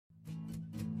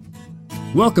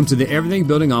Welcome to the Everything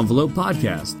Building Envelope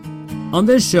podcast. On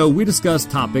this show, we discuss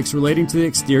topics relating to the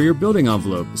exterior building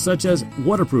envelope, such as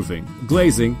waterproofing,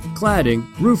 glazing, cladding,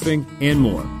 roofing, and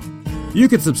more. You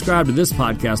can subscribe to this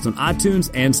podcast on iTunes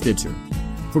and Stitcher.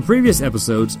 For previous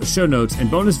episodes, show notes,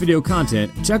 and bonus video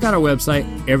content, check out our website,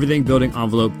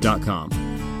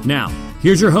 everythingbuildingenvelope.com. Now,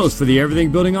 here's your host for the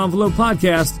Everything Building Envelope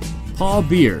podcast, Paul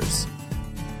Beers.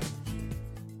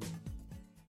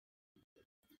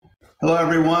 Hello,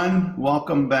 everyone.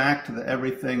 Welcome back to the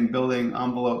Everything Building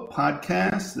Envelope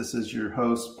podcast. This is your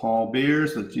host, Paul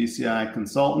Beers with GCI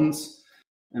Consultants,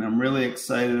 and I'm really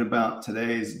excited about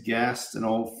today's guest, an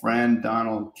old friend,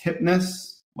 Donald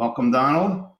Kipnis. Welcome,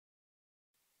 Donald.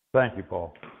 Thank you,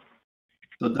 Paul.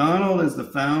 So Donald is the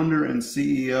founder and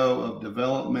CEO of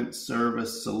Development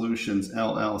Service Solutions,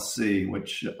 LLC,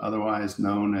 which otherwise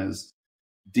known as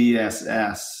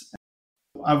DSS.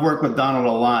 I've worked with Donald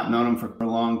a lot, known him for a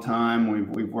long time.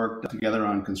 We've worked together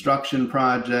on construction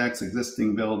projects,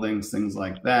 existing buildings, things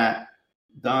like that.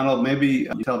 Donald, maybe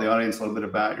you tell the audience a little bit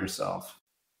about yourself.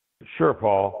 Sure,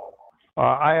 Paul.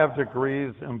 I have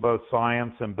degrees in both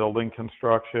science and building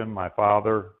construction. My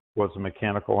father was a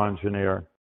mechanical engineer.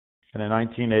 And in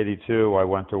 1982, I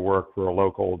went to work for a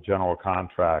local general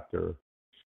contractor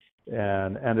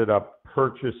and ended up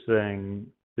purchasing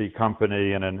the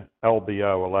company in an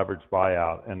LBO, a leveraged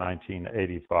buyout, in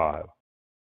 1985.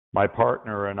 My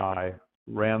partner and I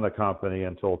ran the company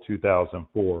until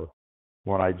 2004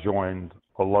 when I joined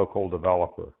a local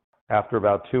developer. After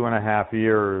about 2.5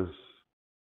 years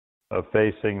of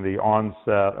facing the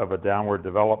onset of a downward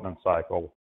development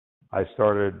cycle, I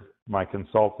started my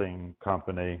consulting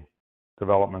company,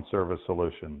 Development Service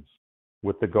Solutions,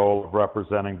 with the goal of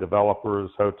representing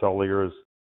developers, hoteliers,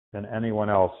 and anyone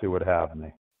else who would have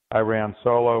me. I ran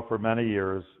solo for many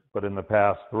years, but in the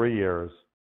past 3 years,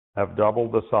 have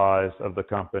doubled the size of the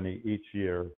company each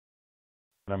year.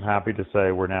 And I'm happy to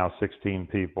say we're now 16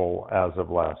 people as of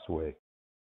last week.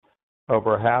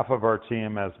 Over half of our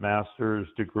team has master's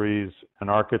degrees in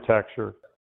architecture,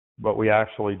 but we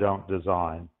actually don't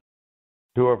design.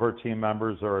 2 of our team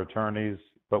members are attorneys,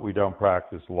 but we don't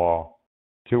practice law.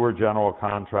 2 are general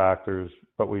contractors,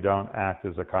 but we don't act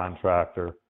as a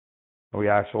contractor. We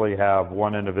actually have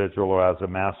 1 individual who has a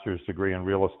master's degree in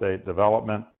real estate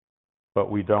development,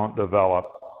 but we don't develop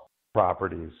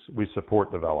properties. We support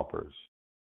developers.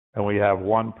 And we have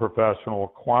 1 professional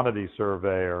quantity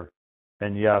surveyor,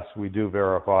 and yes, we do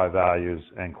verify values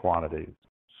and quantities.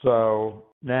 So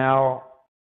now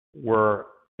we're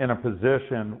in a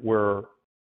position where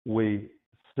we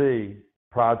see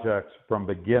projects from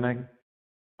beginning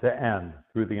to end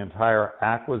through the entire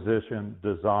acquisition,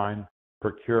 design,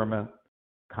 procurement,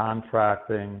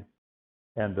 contracting,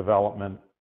 and development,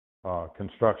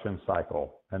 construction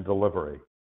cycle and delivery,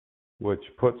 which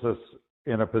puts us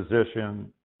in a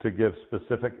position to give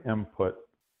specific input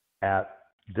at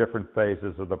different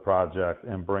phases of the project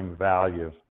and bring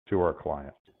value to our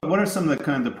clients. What are some of the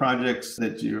kinds of projects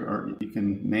that you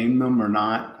can name them or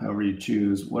not, however you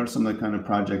choose? What are some of the kind of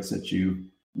projects that you've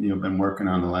been working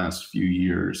on the last few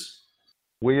years?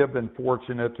 We have been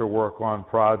fortunate to work on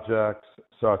projects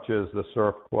such as the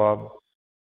Surf Club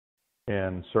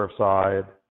in Surfside,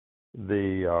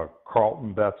 the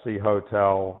Carlton Betsy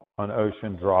Hotel on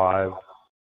Ocean Drive.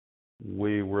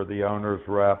 We were the owner's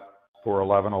rep for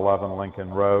 1111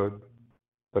 Lincoln Road,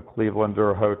 the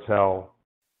Clevelander Hotel.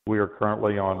 We are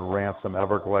currently on Ransom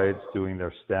Everglades doing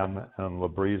their STEM and La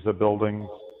Brisa buildings.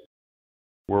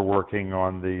 We're working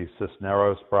on the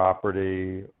Cisneros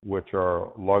property, which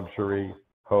are luxury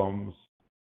homes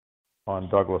on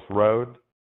Douglas Road.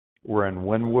 We're in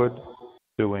Wynwood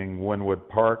doing Wynwood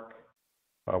Park.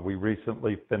 We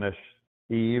recently finished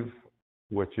Eve,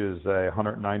 which is a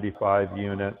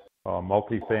 195-unit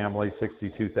multifamily,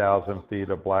 62,000 feet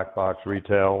of black box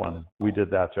retail, and we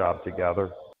did that job together.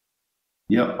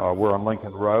 Yep. We're on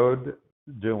Lincoln Road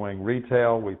doing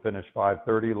retail. We finished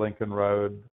 530 Lincoln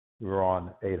Road. We're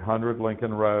on 800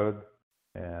 Lincoln Road,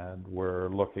 and we're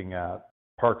looking at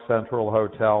Park Central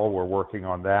Hotel. We're working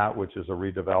on that, which is a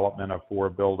redevelopment of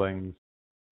 4 buildings,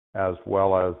 as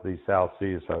well as the South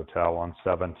Seas Hotel on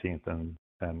 17th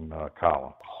and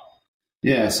Collins.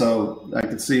 Yeah, so I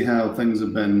could see how things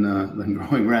have been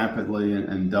growing rapidly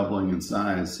and doubling in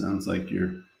size. Sounds like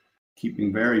you're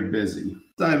keeping very busy.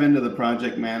 Dive into the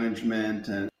project management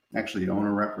and actually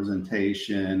owner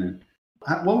representation. And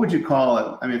what would you call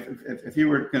it? I mean, if you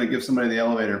were going to give somebody the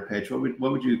elevator pitch, what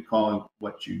would you call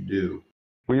what you do?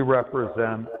 We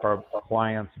represent our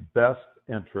clients' best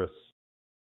interests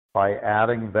by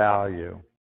adding value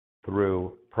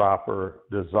through proper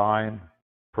design,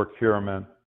 procurement,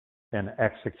 and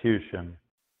execution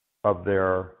of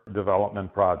their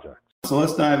development projects. So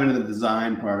let's dive into the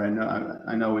design part.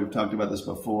 I know we've talked about this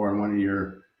before, and one of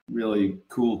your really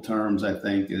cool terms, I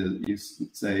think, is you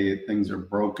say things are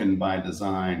broken by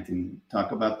design. Can you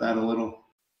talk about that a little?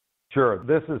 Sure.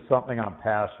 This is something I'm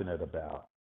passionate about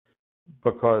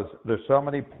because there's so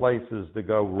many places to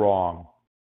go wrong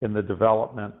in the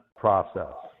development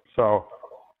process. So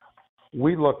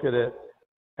we look at it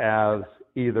as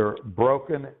either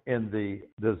broken in the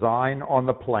design on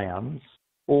the plans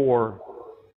or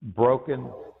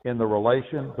broken in the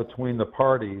relation between the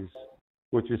parties,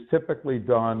 which is typically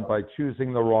done by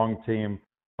choosing the wrong team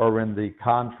or in the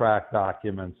contract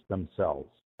documents themselves.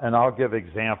 And I'll give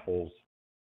examples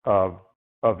of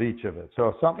each of it. So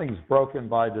if something's broken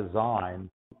by design,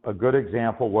 a good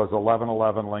example was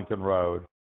 1111 Lincoln Road,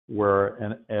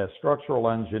 where a structural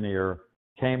engineer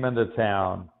came into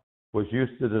town, was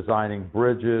used to designing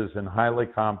bridges and highly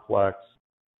complex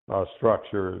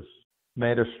structures,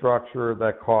 made a structure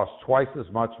that cost twice as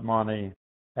much money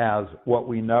as what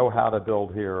we know how to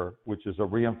build here, which is a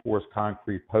reinforced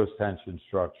concrete post-tension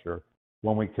structure.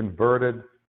 When we converted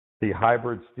the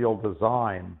hybrid steel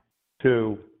design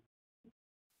to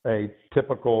a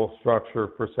typical structure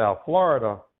for South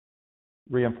Florida,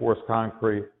 reinforced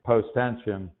concrete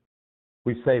post-tension,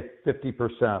 we saved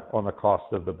 50% on the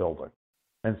cost of the building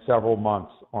and several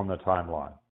months on the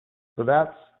timeline. So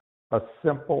that's a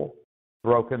simple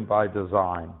broken by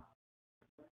design.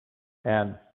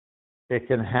 And it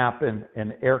can happen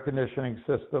in air conditioning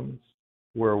systems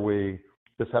where we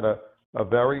just had a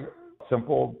very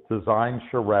simple design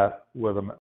charrette with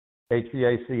an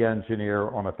HVAC engineer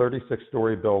on a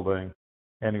 36-story building,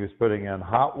 and he was putting in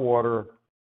hot water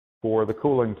for the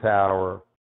cooling tower.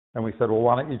 And we said, well,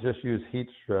 why don't you just use heat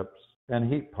strips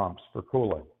and heat pumps for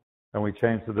cooling? And we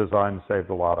changed the design and saved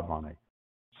a lot of money.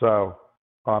 So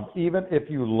even if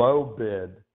you low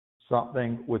bid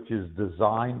something which is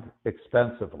designed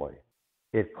expensively,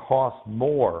 it costs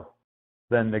more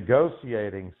than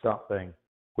negotiating something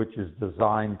which is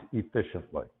designed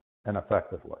efficiently and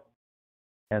effectively.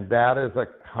 And that is a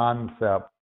concept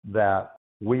that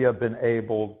we have been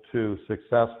able to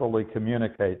successfully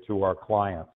communicate to our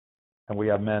clients. And we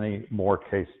have many more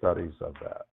case studies of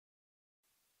that.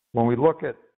 When we look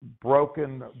at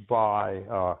broken by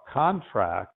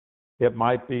contract, it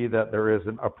might be that there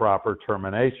isn't a proper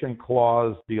termination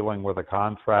clause dealing with a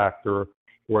contractor,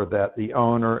 or that the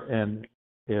owner in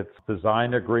its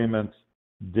design agreements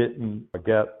didn't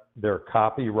get their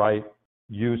copyright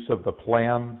use of the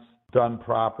plans done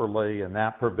properly in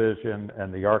that provision,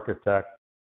 and the architect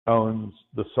owns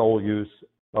the sole use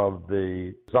of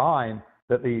the design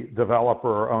that the developer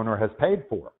or owner has paid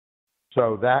for.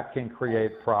 So that can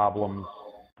create problems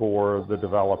for the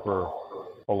developer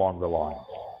along the line.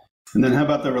 And then how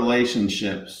about the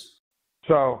relationships?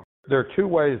 So there are two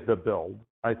ways to build.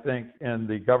 I think in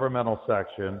the governmental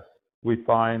section, we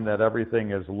find that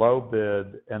everything is low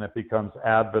bid and it becomes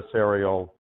adversarial,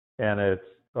 and it's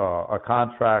a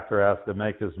contractor has to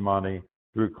make his money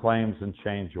through claims and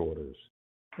change orders.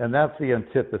 And that's the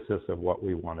antithesis of what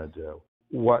we want to do.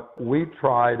 What we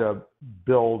try to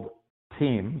build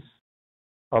teams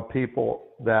of people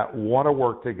that want to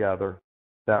work together,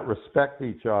 that respect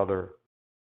each other,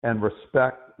 and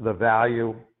respect the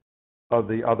value of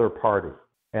the other party.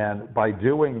 And by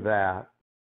doing that,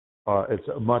 it's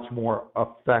a much more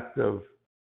effective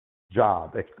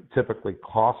job. It typically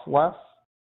costs less,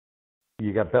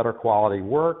 you get better quality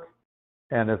work,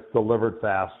 and it's delivered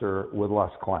faster with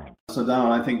less claims. So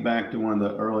Donald, I think back to one of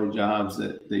the early jobs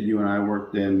that you and I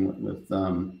worked in with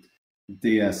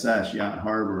DSS, Yacht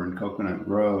Harbor in Coconut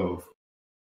Grove.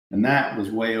 And that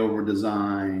was way over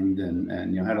designed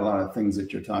and had a lot of things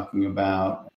that you're talking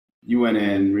about. You went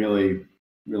in really,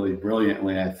 really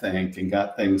brilliantly, I think, and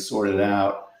got things sorted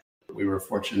out. We were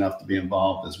fortunate enough to be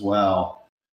involved as well.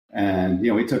 And,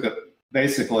 we took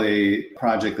basically a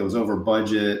project that was over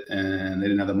budget and they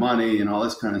didn't have the money and all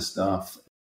this kind of stuff,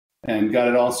 and got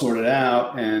it all sorted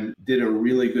out and did a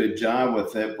really good job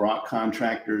with it, brought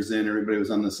contractors in, everybody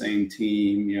was on the same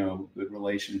team, good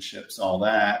relationships, all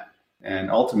that.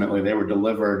 And ultimately they were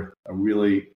delivered a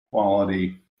really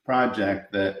quality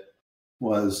project that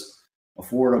was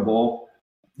affordable,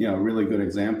 a really good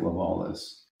example of all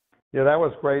this. Yeah, that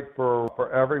was great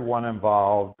for everyone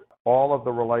involved. All of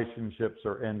the relationships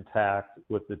are intact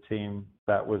with the team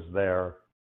that was there.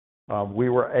 We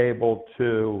were able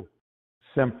to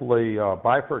simply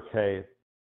bifurcate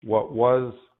what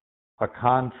was a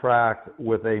contract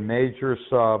with a major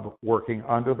sub working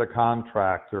under the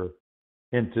contractor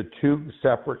into two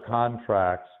separate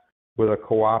contracts with a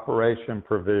cooperation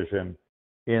provision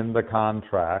in the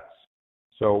contracts.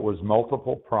 So it was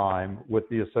multiple prime with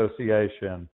the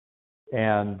association,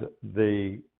 and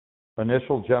the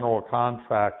initial general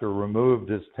contractor removed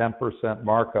his 10%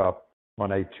 markup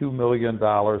on a $2 million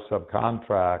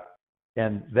subcontract.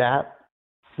 And that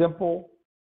simple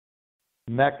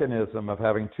mechanism of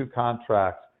having two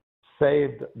contracts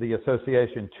saved the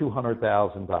association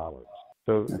 $200,000.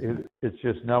 So it's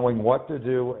just knowing what to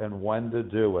do and when to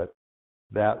do it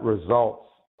that results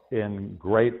in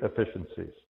great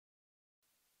efficiencies.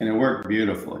 And it worked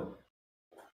beautifully.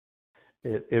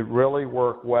 It really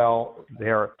worked well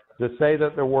there. To say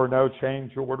that there were no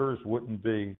change orders wouldn't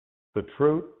be the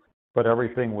truth, but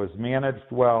everything was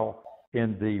managed well.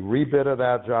 In the rebid of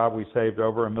that job, we saved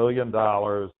over $1 million.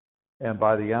 And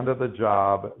by the end of the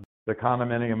job, the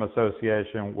condominium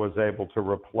association was able to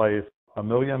replace $1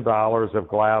 million of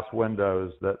glass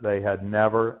windows that they had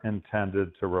never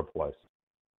intended to replace.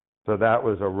 So that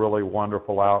was a really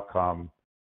wonderful outcome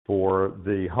for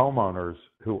the homeowners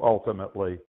who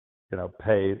ultimately,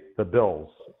 pay the bills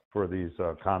for these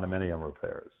condominium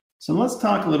repairs. So let's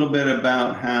talk a little bit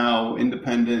about how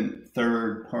independent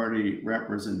third-party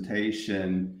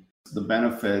representation, the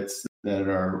benefits that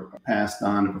are passed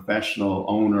on to professional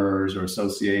owners or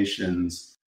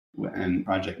associations and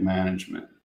project management.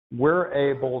 We're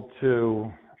able to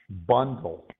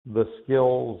bundle the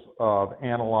skills of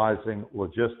analyzing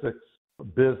logistics,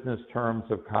 business terms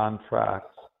of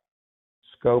contracts,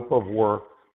 scope of work,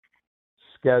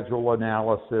 schedule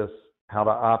analysis, how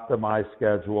to optimize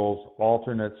schedules,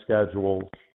 alternate schedules,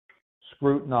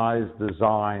 scrutinize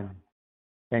design,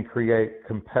 and create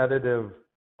competitive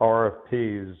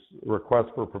RFPs, request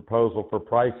for proposal for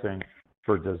pricing,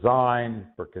 for design,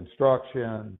 for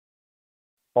construction,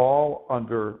 all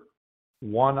under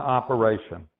one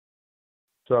operation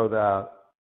so that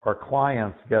our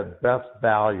clients get best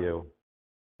value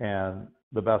and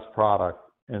the best product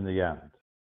in the end.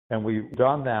 And we've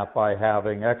done that by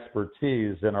having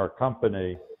expertise in our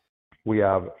company. We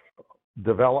have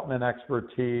development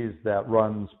expertise that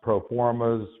runs pro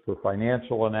formas for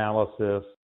financial analysis.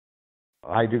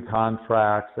 I do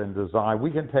contracts and design.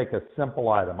 We can take a simple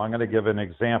item. I'm going to give an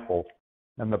example.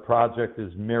 And the project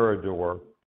is Mirador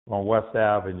on West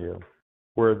Avenue,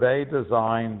 where they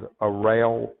designed a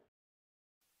rail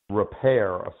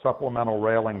repair, a supplemental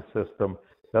railing system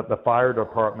that the fire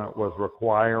department was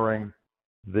requiring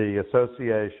the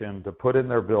association to put in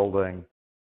their building,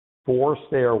 4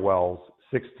 stairwells,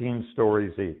 16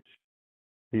 stories each.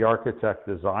 The architect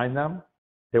designed them.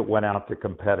 It went out to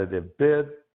competitive bid,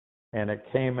 and it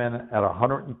came in at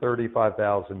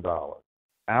 $135,000.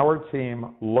 Our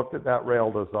team looked at that rail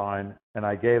design, and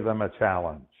I gave them a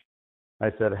challenge.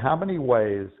 I said, how many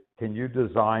ways can you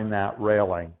design that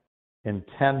railing in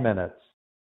 10 minutes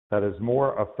that is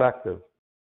more effective,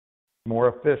 more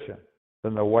efficient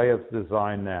than the way it's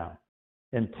designed now?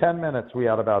 In 10 minutes, we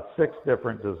had about 6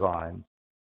 different designs.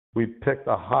 We picked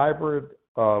a hybrid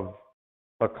of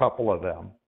a couple of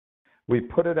them. We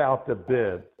put it out to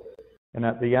bid, and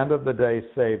at the end of the day,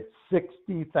 saved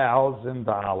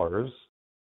 $60,000,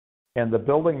 and the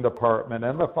building department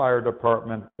and the fire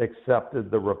department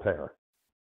accepted the repair.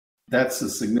 That's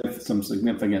some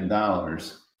significant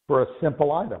dollars. For a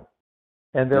simple item.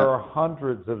 And there are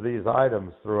hundreds of these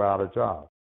items throughout a job.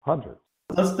 Hundreds.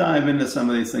 Let's dive into some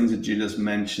of these things that you just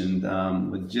mentioned,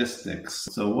 logistics.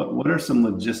 So what are some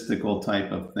logistical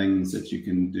type of things that you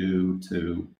can do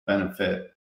to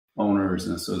benefit owners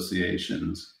and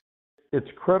associations?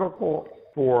 It's critical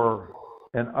for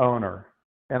an owner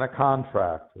and a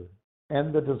contractor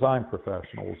and the design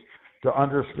professionals to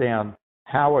understand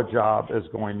how a job is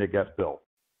going to get built.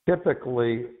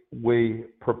 Typically, we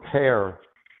prepare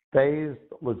phased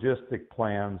logistic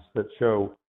plans that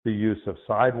show the use of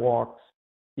sidewalks,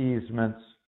 easements,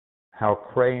 how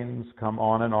cranes come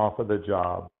on and off of the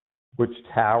job, which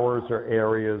towers or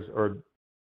areas are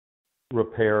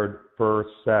repaired first,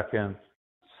 second,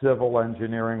 civil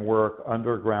engineering work,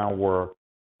 underground work,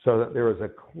 so that there is a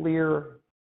clear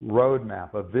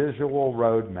roadmap, a visual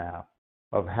roadmap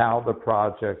of how the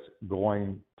project's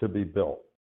going to be built.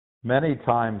 Many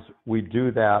times we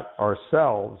do that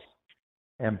ourselves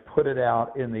and put it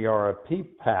out in the RFP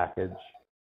package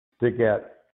to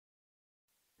get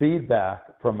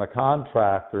feedback from the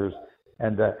contractors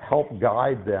and to help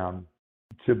guide them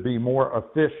to be more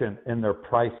efficient in their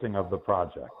pricing of the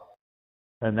project.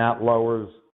 And that lowers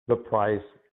the price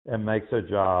and makes a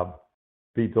job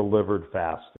be delivered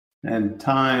faster. And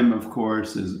time, of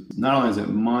course, is not only is it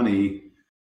money,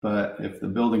 but if the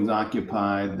building's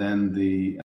occupied, then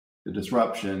the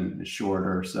disruption is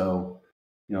shorter. So,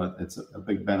 it's a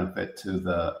big benefit to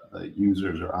the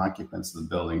users or occupants of the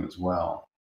building as well.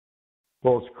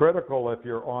 Well, it's critical if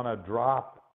you're on a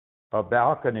drop of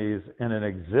balconies in an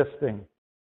existing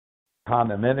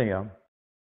condominium,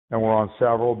 and we're on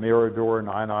several, Mirador,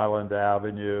 9 Island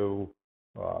Avenue,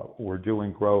 we're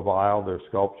doing Grove Isle, their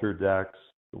sculpture decks.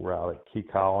 We're out at Key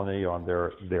Colony on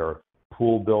their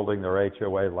pool building, their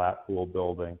HOA lap pool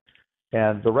building.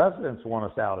 And the residents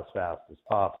want us out as fast as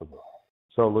possible.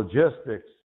 So logistics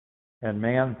and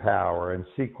manpower and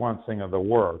sequencing of the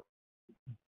work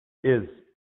is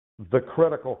the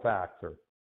critical factor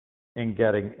in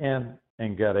getting in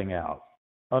and getting out.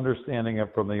 Understanding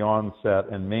it from the onset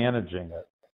and managing it.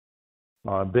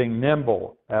 Being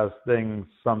nimble as things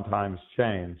sometimes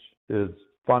change is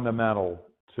fundamental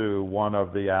to one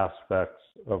of the aspects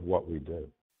of what we do.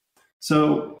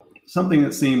 So something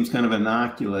that seems kind of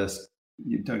innocuous,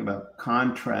 you talk about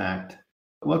contract.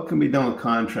 What can be done with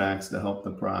contracts to help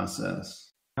the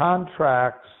process?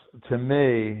 Contracts, to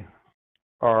me,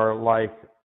 are like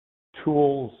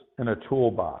tools in a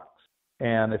toolbox.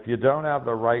 And if you don't have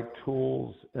the right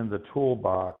tools in the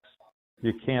toolbox,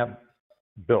 you can't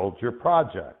build your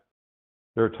project.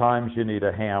 There are times you need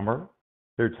a hammer,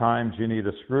 there are times you need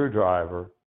a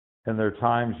screwdriver, and there are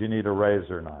times you need a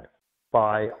razor knife.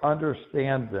 By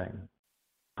understanding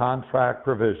contract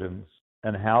provisions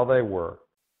and how they work,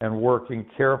 and working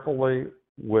carefully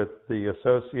with the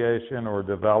association or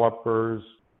developer's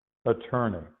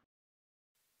attorney,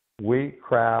 we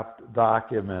craft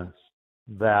documents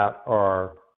that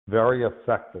are very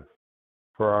effective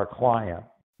for our client,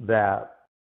 that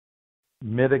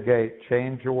mitigate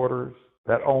change orders,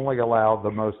 that only allow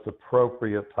the most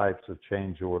appropriate types of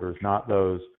change orders, not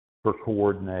those for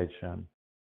coordination,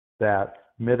 that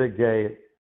mitigate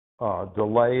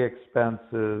delay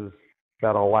expenses,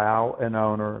 that allow an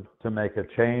owner to make a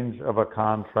change of a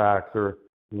contractor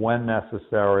when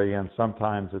necessary, and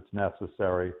sometimes it's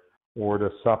necessary, or to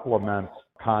supplement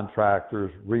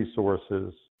contractors'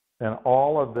 resources. And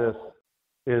all of this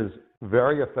is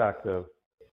very effective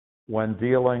when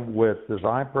dealing with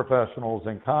design professionals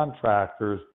and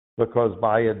contractors, because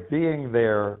by it being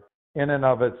there in and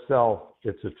of itself,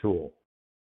 it's a tool.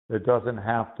 It doesn't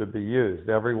have to be used.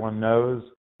 Everyone knows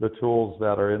the tools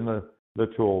that are in the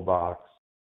toolbox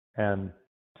and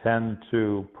tend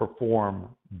to perform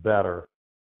better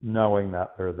knowing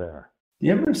that they're there. Do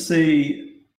you ever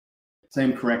see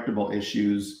same correctable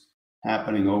issues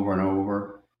happening over and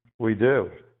over? We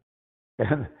do.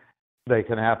 And they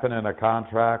can happen in a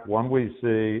contract. One we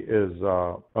see is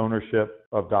ownership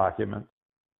of documents.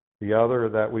 The other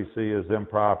that we see is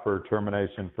improper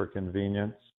termination for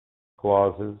convenience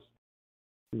clauses.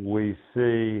 We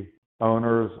see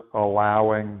owners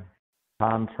allowing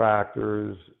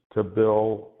contractors to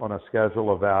bill on a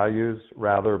schedule of values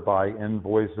rather by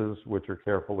invoices, which are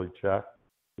carefully checked.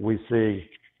 We see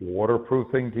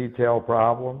waterproofing detail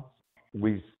problems.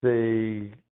 We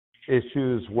see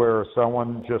issues where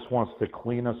someone just wants to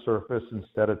clean a surface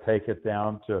instead of take it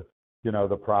down to,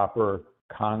 the proper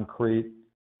concrete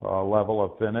level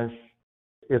of finish.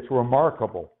 It's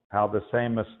remarkable how the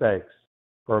same mistakes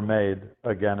are made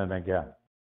again and again.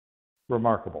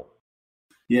 Remarkable.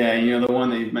 Yeah, the one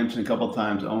that you've mentioned a couple of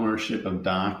times, ownership of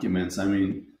documents. I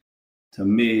mean, to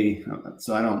me,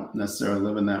 so I don't necessarily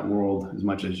live in that world as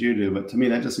much as you do, but to me,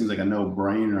 that just seems like a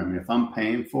no-brainer. I mean, if I'm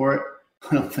paying for it,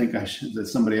 I don't think that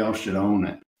somebody else should own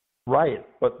it. Right,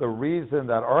 but the reason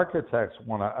that architects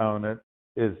want to own it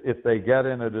is if they get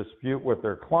in a dispute with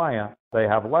their client, they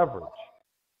have leverage.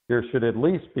 There should at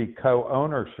least be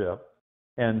co-ownership,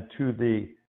 and to the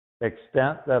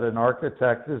extent that an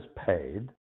architect is paid,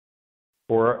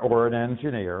 or an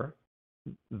engineer,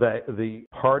 the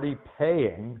party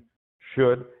paying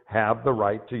should have the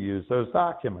right to use those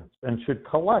documents and should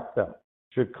collect them,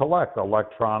 should collect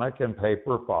electronic and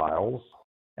paper files.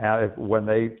 And when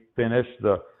they finish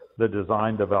the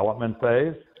design development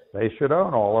phase, they should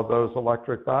own all of those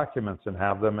electric documents and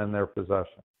have them in their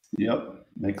possession. Yep,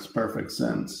 makes perfect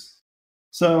sense.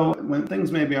 So when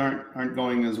things maybe aren't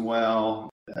going as well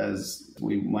as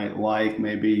we might like,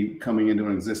 maybe coming into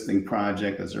an existing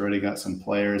project that's already got some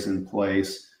players in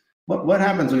place, what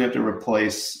happens when you have to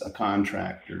replace a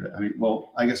contractor? I mean,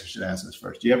 well, I guess I should ask this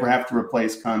first. Do you ever have to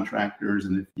replace contractors?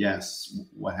 And if yes,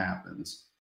 what happens?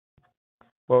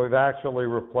 Well, we've actually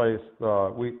replaced,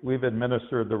 we've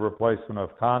administered the replacement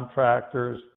of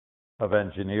contractors, of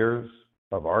engineers,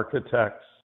 of architects,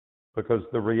 because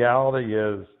the reality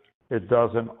is it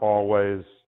doesn't always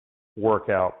work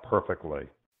out perfectly.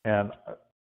 And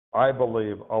I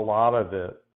believe a lot of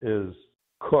it is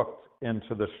cooked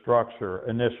into the structure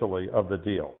initially of the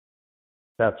deal.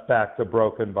 That's back to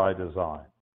broken by design.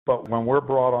 But when we're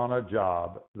brought on a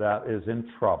job that is in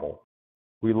trouble,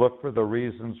 We look for the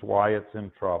reasons why it's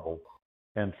in trouble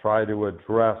and try to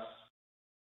address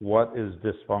what is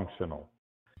dysfunctional.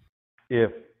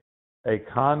 If a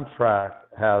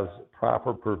contract has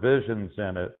proper provisions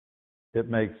in it, it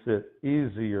makes it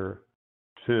easier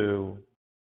to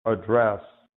address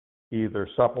either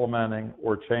supplementing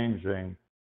or changing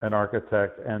an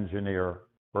architect, engineer,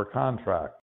 or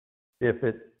contract. If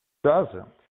it doesn't,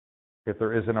 if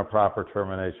there isn't a proper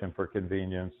termination for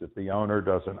convenience, if the owner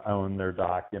doesn't own their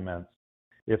documents,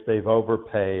 if they've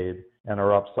overpaid and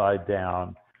are upside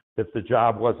down, if the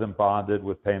job wasn't bonded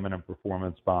with payment and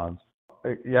performance bonds,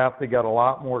 you have to get a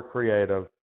lot more creative,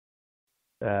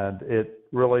 and it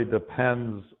really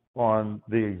depends on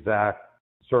the exact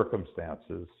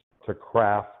circumstances to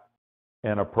craft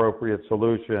an appropriate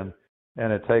solution.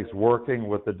 And it takes working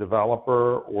with the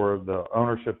developer or the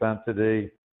ownership entity,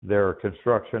 their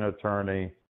construction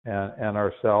attorney, and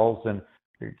ourselves. And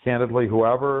candidly,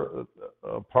 whichever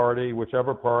party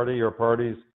or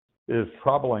parties is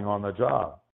troubling on the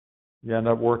job, you end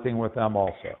up working with them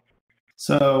also.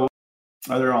 So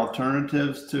are there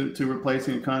alternatives to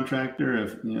replacing a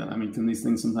contractor? Can these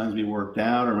things sometimes be worked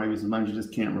out, or maybe sometimes you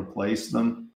just can't replace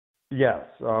them? Yes.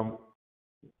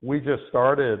 We just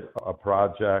started a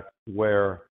project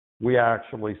where we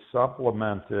actually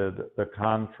supplemented the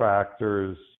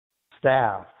contractor's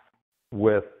staff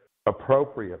with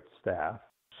appropriate staff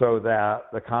so that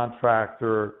the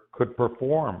contractor could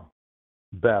perform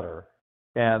better.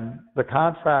 And the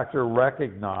contractor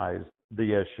recognized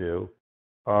the issue,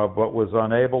 but was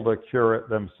unable to cure it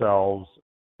themselves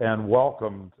and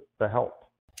welcomed the help.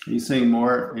 Are you seeing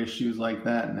more issues like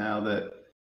that now that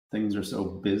things are so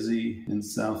busy in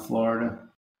South Florida?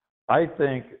 I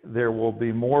think there will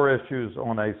be more issues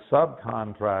on a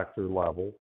subcontractor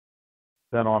level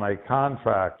than on a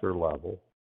contractor level,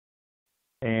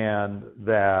 and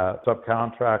that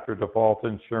subcontractor default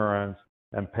insurance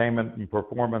and payment and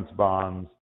performance bonds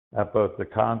at both the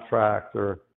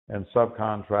contractor and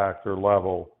subcontractor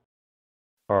level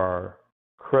are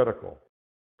critical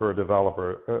for a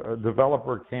developer. A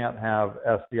developer can't have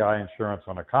SDI insurance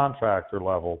on a contractor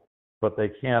level, but they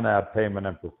can add payment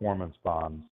and performance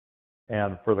bonds.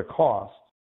 And for the cost,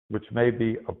 which may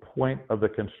be a point of the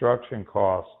construction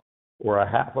cost or a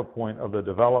half a point of the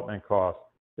development cost,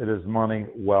 it is money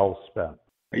well spent.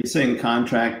 Are you saying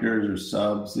contractors or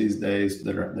subs these days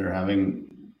that are having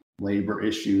labor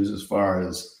issues as far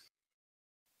as,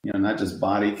 not just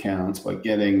body counts, but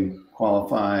getting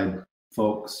qualified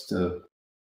folks to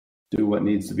do what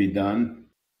needs to be done?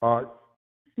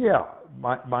 Yeah,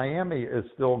 Miami is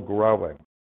still growing.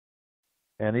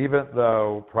 And even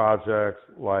though projects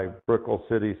like Brickell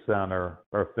City Center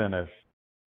are finished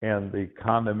and the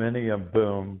condominium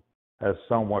boom has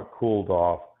somewhat cooled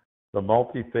off, the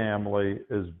multifamily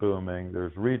is booming.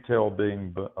 There's retail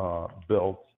being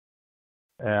built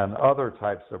and other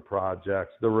types of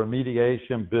projects. The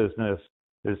remediation business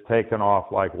is taken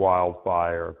off like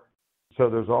wildfire.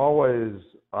 So there's always,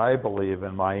 I believe,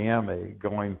 in Miami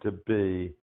going to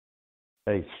be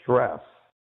a stress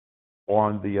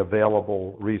on the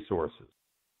available resources.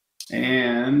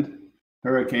 And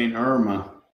Hurricane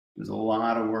Irma, there's a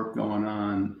lot of work going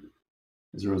on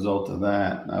as a result of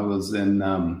that. I was in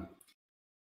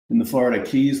the Florida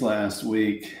Keys last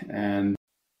week, and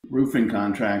roofing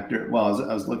contractor,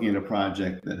 I was looking at a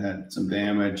project that had some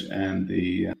damage, and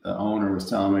the owner was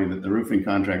telling me that the roofing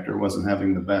contractor wasn't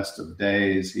having the best of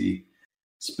days. He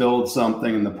spilled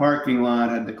something in the parking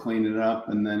lot, had to clean it up,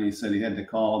 and then he said he had to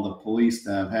call the police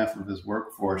to have half of his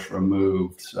workforce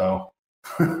removed. So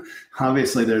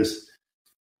obviously there's,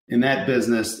 in that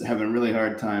business, having a really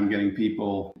hard time getting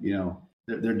people,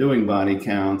 they're doing body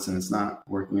counts and it's not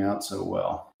working out so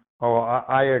well. Oh,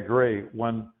 I agree.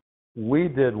 When we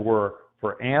did work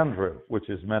for Andrew, which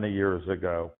is many years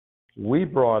ago, we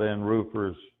brought in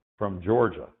roofers from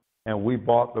Georgia, and we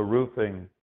bought the roofing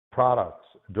products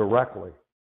directly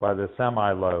by the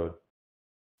semi-load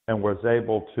and was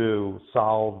able to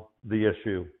solve the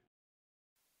issue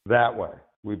that way.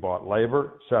 We bought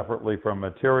labor separately from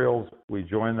materials. We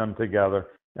joined them together.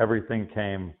 Everything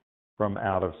came from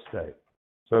out of state.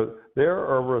 So there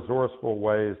are resourceful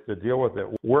ways to deal with it.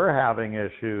 We're having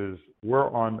issues.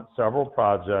 We're on several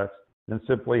projects and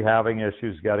simply having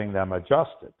issues getting them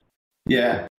adjusted.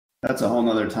 Yeah, that's a whole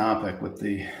nother topic with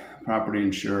the property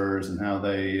insurers and how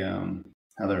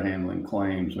they're handling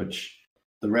claims, which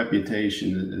the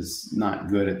reputation is not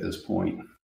good at this point.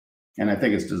 And I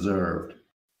think it's deserved.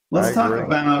 Let's talk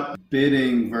about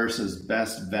bidding versus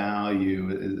best value.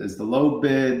 Is the low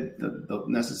bid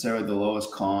necessarily the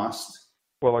lowest cost?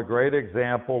 Well, a great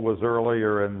example was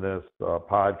earlier in this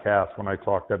podcast when I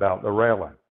talked about the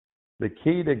railing. The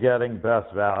key to getting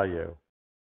best value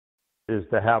is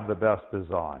to have the best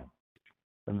design.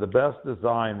 And the best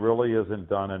design really isn't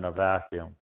done in a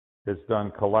vacuum. It's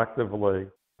done collectively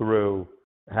through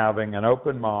having an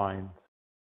open mind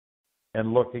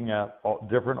and looking at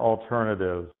different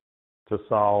alternatives to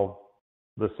solve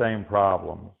the same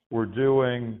problem. We're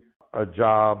doing a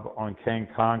job on Kane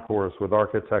Concourse with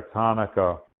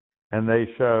Arquitectonica, and they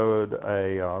showed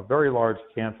a very large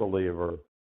cantilever.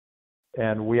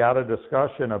 And we had a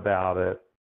discussion about it,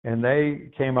 and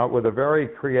they came up with a very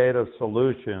creative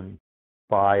solution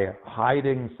by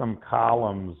hiding some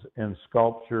columns in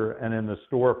sculpture and in the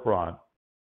storefront,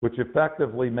 which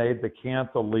effectively made the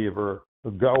cantilever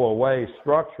go away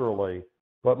structurally,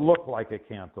 but look like a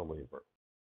cantilever.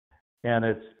 And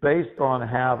it's based on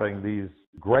having these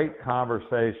great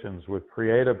conversations with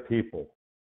creative people,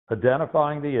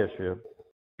 identifying the issue,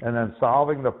 and then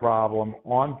solving the problem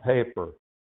on paper.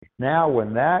 Now,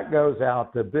 when that goes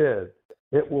out to bid,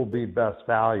 it will be best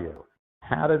value.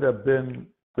 Had it have been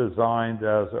designed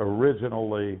as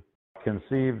originally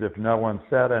conceived, if no one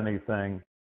said anything,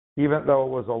 even though it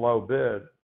was a low bid,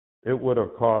 it would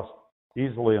have cost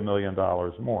easily $1 million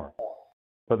more.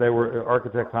 But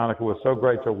Arquitectonica was so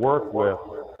great to work with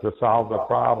to solve the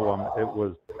problem, it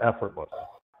was effortless.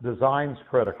 Design's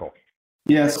critical.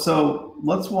 Yeah, so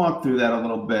let's walk through that a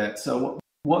little bit. So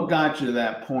what got you to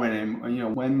that point?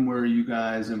 And, when were you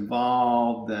guys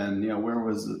involved? And,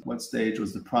 what stage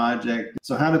was the project?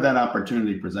 So how did that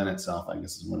opportunity present itself, I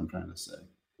guess is what I'm trying to say.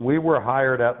 We were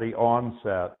hired at the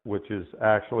onset, which is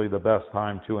actually the best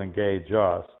time to engage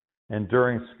us. And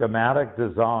during schematic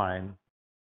design,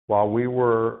 while we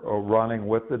were running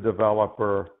with the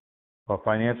developer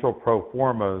financial pro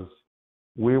formas,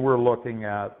 we were looking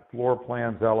at floor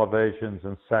plans, elevations,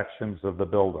 and sections of the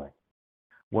building.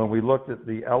 When we looked at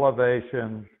the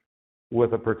elevation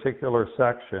with a particular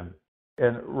section,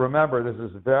 and remember, this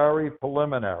is very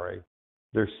preliminary,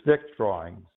 they're stick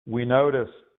drawings. We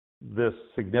noticed this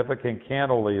significant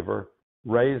cantilever,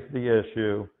 raised the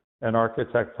issue, and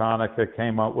Arquitectonica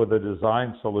came up with a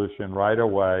design solution right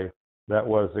away that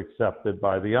was accepted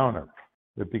by the owner.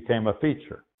 It became a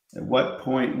feature. At what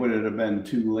point would it have been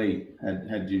too late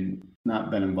had you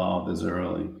not been involved as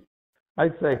early?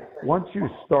 I'd say once you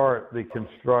start the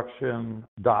construction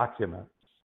documents,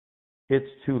 it's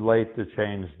too late to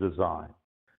change design.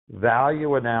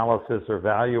 Value analysis or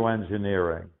value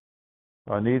engineering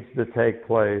needs to take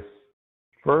place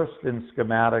first in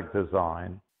schematic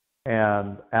design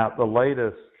and at the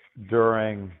latest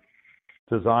during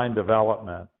design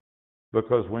development.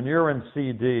 Because when you're in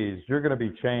CDs, you're going to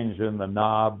be changing the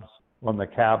knobs on the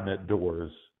cabinet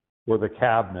doors or the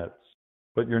cabinets,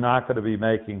 but you're not going to be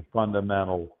making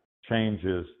fundamental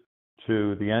changes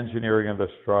to the engineering of the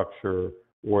structure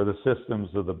or the systems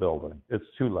of the building. It's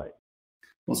too late.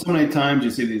 Well, so many times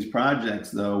you see these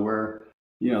projects, though, where,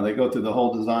 they go through the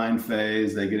whole design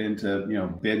phase, they get into,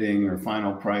 bidding or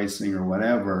final pricing or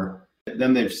whatever.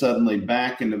 Then they've suddenly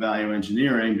back into value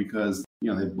engineering because,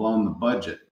 they've blown the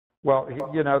budget. Well,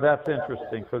 that's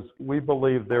interesting because we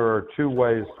believe there are two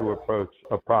ways to approach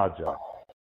a project.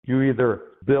 You either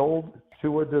build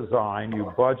to a design,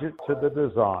 you budget to the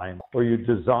design, or you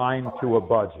design to a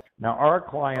budget. Now, our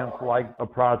clients like a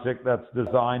project that's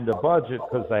designed to budget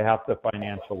because they have to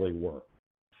financially work.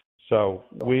 So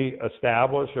we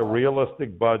establish a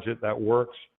realistic budget that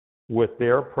works with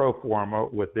their pro forma,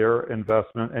 with their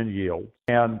investment and yield,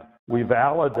 and we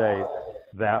validate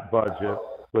that budget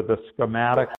with a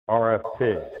schematic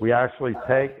RFP. We actually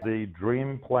take the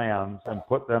dream plans and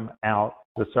put them out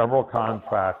to several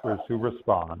contractors who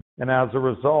respond. And as a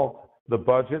result, the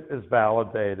budget is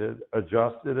validated,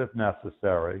 adjusted if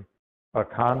necessary. A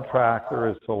contractor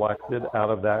is selected out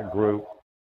of that group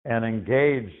and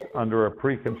engaged under a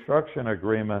pre-construction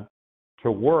agreement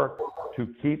to work to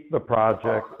keep the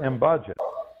project in budget,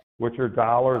 which are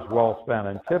dollars well spent.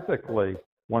 And typically,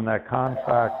 when that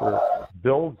contractor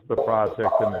builds the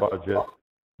project in budget,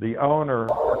 the owner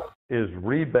is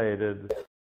rebated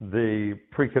the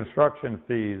pre-construction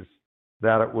fees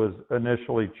that it was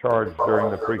initially charged during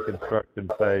the pre-construction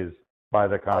phase by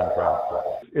the contractor.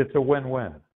 It's a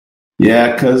win-win.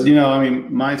 Yeah, because,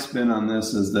 my spin on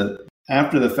this is that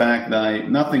after the fact value,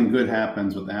 nothing good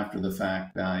happens with after the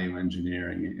fact value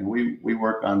engineering. And we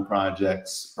work on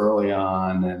projects early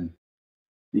on, and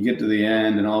you get to the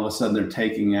end and all of a sudden they're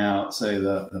taking out, say,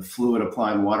 the fluid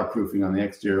applied waterproofing on the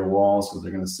exterior walls because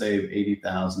they're going to save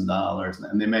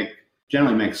 $80,000. And they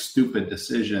generally make stupid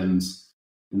decisions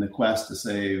in the quest to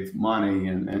save money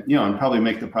and probably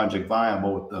make the project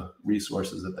viable with the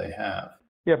resources that they have.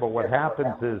 Yeah, but what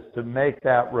happens is to make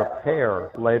that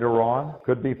repair later on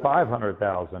could be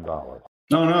 $500,000.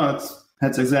 No,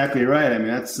 that's exactly right. I mean,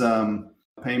 that's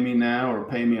pay me now or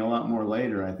pay me a lot more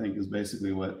later, I think is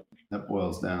basically what that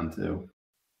boils down to.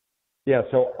 Yeah,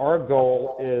 so our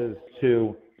goal is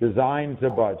to design to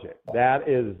budget. That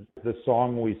is the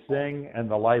song we sing and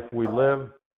the life we live,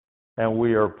 and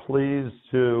we are pleased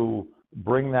to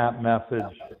bring that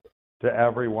message to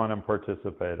everyone and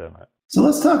participate in it. So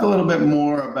let's talk a little bit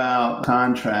more about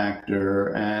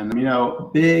contractor and,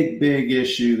 big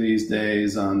issue these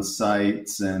days on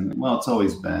sites. And well, it's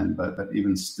always been, but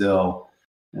even still,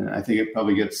 and I think it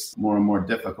probably gets more and more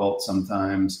difficult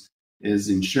sometimes, is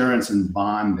insurance and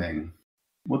bonding.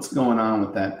 What's going on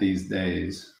with that these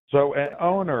days? So an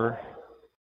owner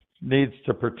needs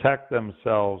to protect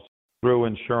themselves through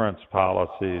insurance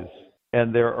policies.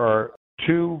 And there are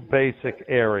two basic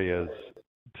areas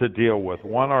to deal with.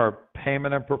 One are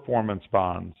payment and performance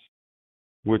bonds,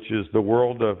 which is the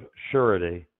world of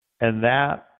surety, and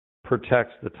that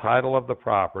protects the title of the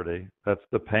property. That's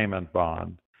the payment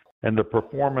bond. And the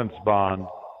performance bond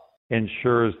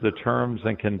ensures the terms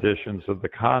and conditions of the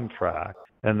contract.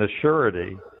 And the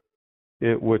surety,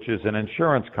 which is an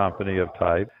insurance company of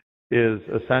type, is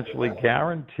essentially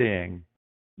guaranteeing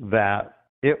that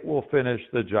it will finish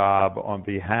the job on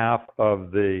behalf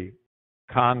of the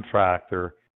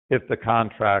contractor if the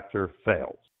contractor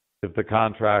fails, if the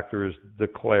contractor is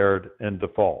declared in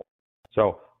default.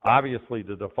 So obviously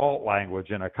the default language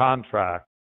in a contract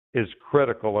is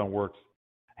critical and works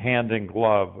hand in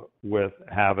glove with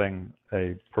having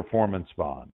a performance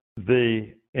bond.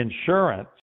 The insurance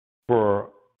for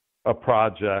a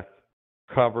project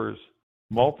covers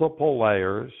multiple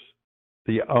layers: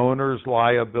 the owner's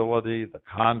liability, the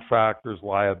contractor's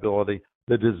liability.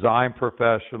 The design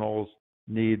professionals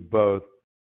need both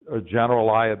a general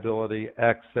liability,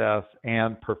 excess,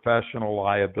 and professional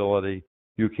liability.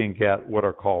 You can get what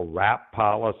are called wrap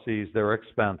policies. They're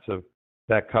expensive,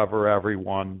 that cover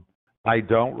everyone. I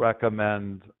don't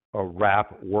recommend a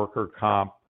wrap worker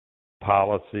comp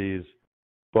policies,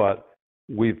 but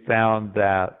we've found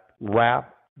that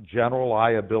wrap general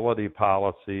liability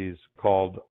policies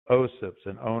called OCIPs,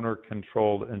 an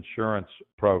owner-controlled insurance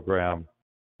program,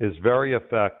 is very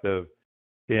effective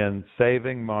in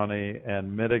saving money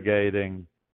and mitigating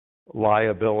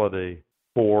liability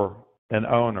for an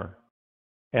owner.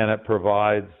 And it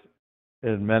provides,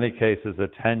 in many cases, a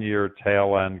 10-year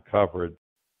tail-end coverage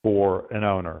for an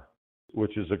owner,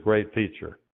 which is a great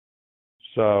feature.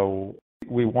 So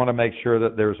we want to make sure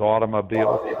that there's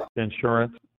automobile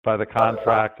insurance by the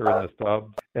contractor and the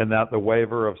subs, and that the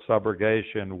waiver of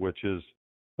subrogation, which is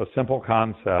a simple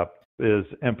concept, is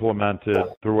implemented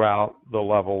throughout the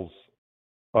levels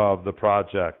of the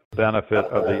project, benefit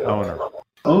of the owner.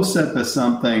 OCIP is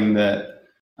something that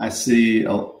I see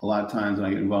a lot of times when I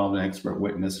get involved in expert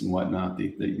witness and whatnot.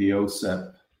 The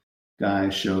OCIP guy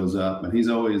shows up, and he's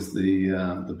always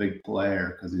the big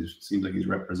player because he seems like he's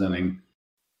representing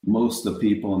most of the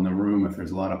people in the room if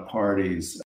there's a lot of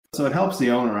parties. So it helps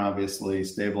the owner, obviously,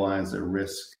 stabilize their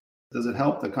risk. Does it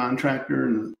help the contractor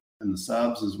and the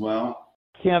subs as well?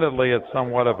 Candidly, it's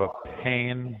somewhat of a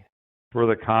pain for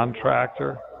the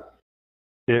contractor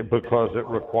because it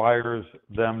requires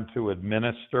them to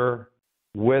administer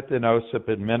with an OCIP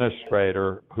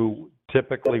administrator who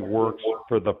typically works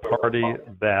for the party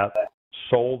that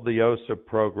sold the OCIP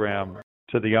program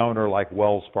to the owner, like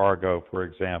Wells Fargo, for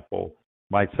example,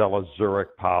 might sell a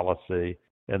Zurich policy,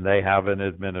 and they have an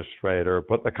administrator,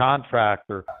 but the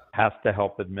contractor has to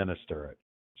help administer it.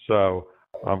 So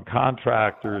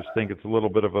contractors think it's a little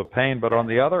bit of a pain, but on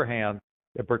the other hand,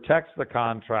 it protects the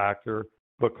contractor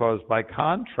because by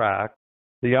contract,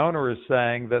 the owner is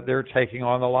saying that they're taking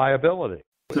on the liability.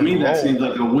 To me, that seems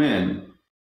like a win.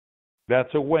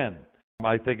 That's a win.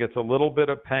 I think it's a little bit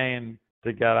of pain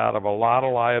to get out of a lot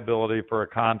of liability for a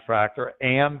contractor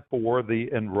and for the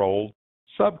enrolled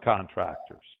subcontractors.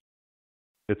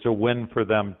 It's a win for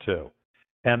them too.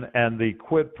 And the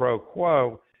quid pro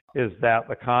quo is that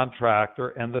the contractor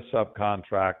and the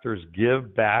subcontractors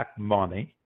give back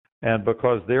money, and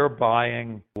because they're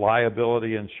buying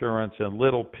liability insurance in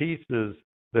little pieces,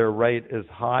 their rate is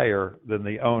higher than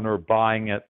the owner buying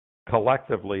it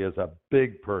collectively as a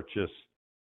big purchase,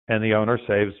 and the owner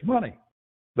saves money.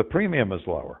 The premium is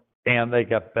lower, and they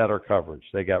get better coverage.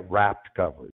 They get wrapped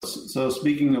coverage. So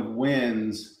speaking of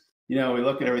wins, we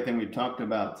look at everything we talked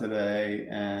about today,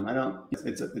 and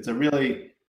it's a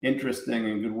really interesting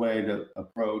and good way to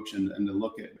approach and to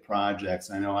look at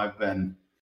projects. I know I've been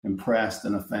impressed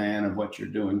and a fan of what you're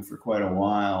doing for quite a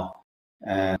while.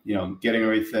 and, getting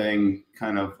everything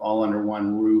kind of all under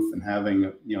one roof and having,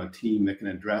 a team that can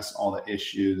address all the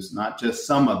issues, not just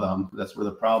some of them. That's where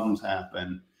the problems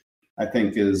happen, I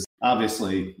think is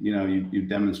obviously, you've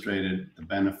demonstrated the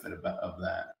benefit of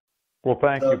that. Well,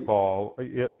 thank you, Paul.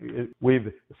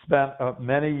 We've spent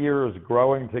many years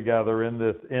growing together in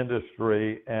this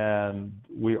industry, and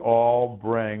we all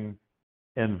bring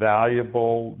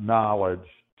invaluable knowledge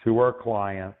to our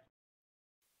clients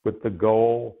with the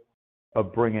goal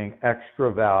of bringing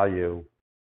extra value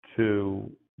to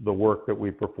the work that we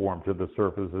perform, to the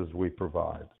services we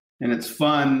provide. And it's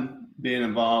fun being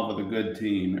involved with a good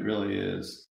team. It really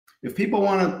is. If people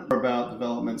want to know about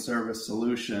Development Service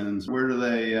Solutions, where do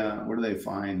they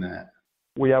find that?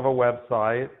 We have a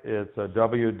website. It's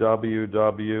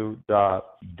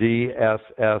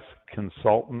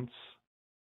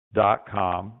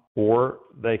www.dssconsultants.com, or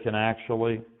they can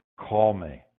actually call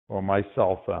me or my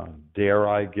cell phone. Dare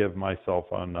I give my cell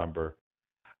phone number?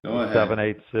 Go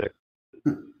ahead.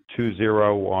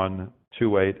 786-201-2870.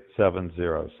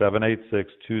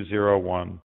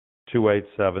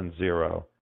 786-201-2870.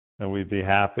 And we'd be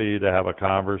happy to have a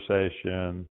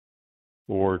conversation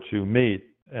or to meet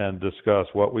and discuss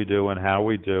what we do and how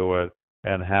we do it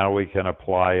and how we can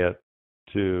apply it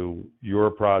to your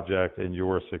project and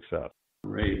your success.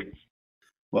 Great.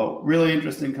 Well, really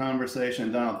interesting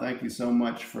conversation. Donald, thank you so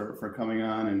much for coming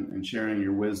on and sharing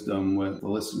your wisdom with the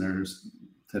listeners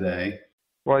today.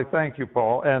 Well, I thank you,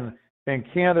 Paul. And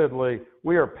candidly,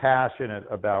 we are passionate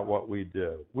about what we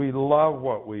do. We love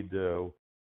what we do.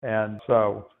 And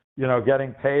so,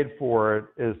 getting paid for it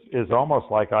is almost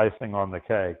like icing on the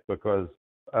cake, because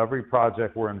every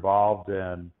project we're involved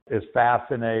in is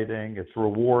fascinating. It's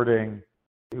rewarding.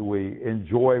 We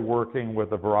enjoy working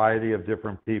with a variety of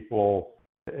different people.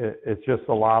 It's just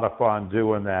a lot of fun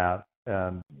doing that.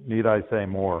 And need I say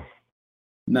more?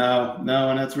 No,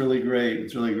 and that's really great.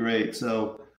 It's really great.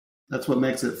 So that's what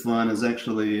makes it fun, is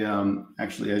actually,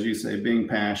 as you say, being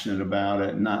passionate about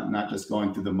it, not just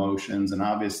going through the motions. And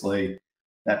obviously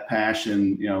that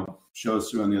passion,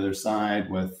 shows through on the other side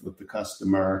with the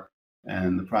customer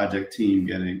and the project team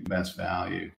getting the best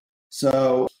value.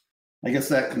 So I guess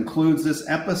that concludes this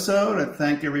episode. I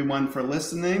thank everyone for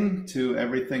listening to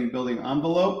Everything Building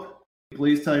Envelope.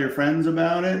 Please tell your friends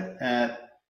about it at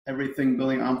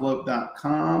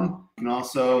everythingbuildingenvelope.com. You can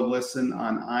also listen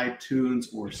on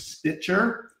iTunes or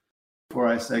Stitcher. Before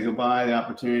I say goodbye, the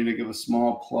opportunity to give a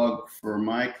small plug for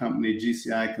my company,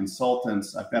 GCI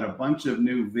Consultants. I've got a bunch of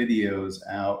new videos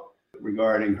out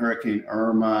regarding Hurricane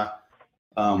Irma,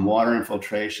 water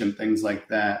infiltration, things like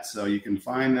that. So you can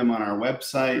find them on our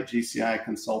website,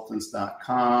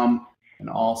 gciconsultants.com, and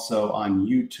also on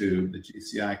YouTube, the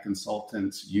GCI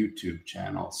Consultants YouTube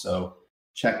channel. So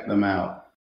check them out.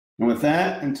 And with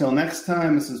that, until next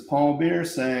time, this is Paul Beer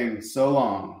saying so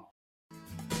long.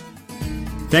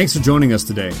 Thanks for joining us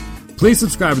today. Please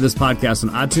subscribe to this podcast on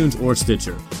iTunes or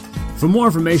Stitcher. For more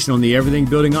information on the Everything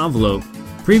Building Envelope,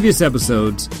 previous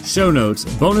episodes, show notes,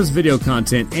 bonus video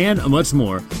content, and much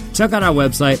more, check out our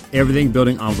website,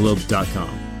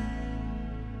 everythingbuildingenvelope.com.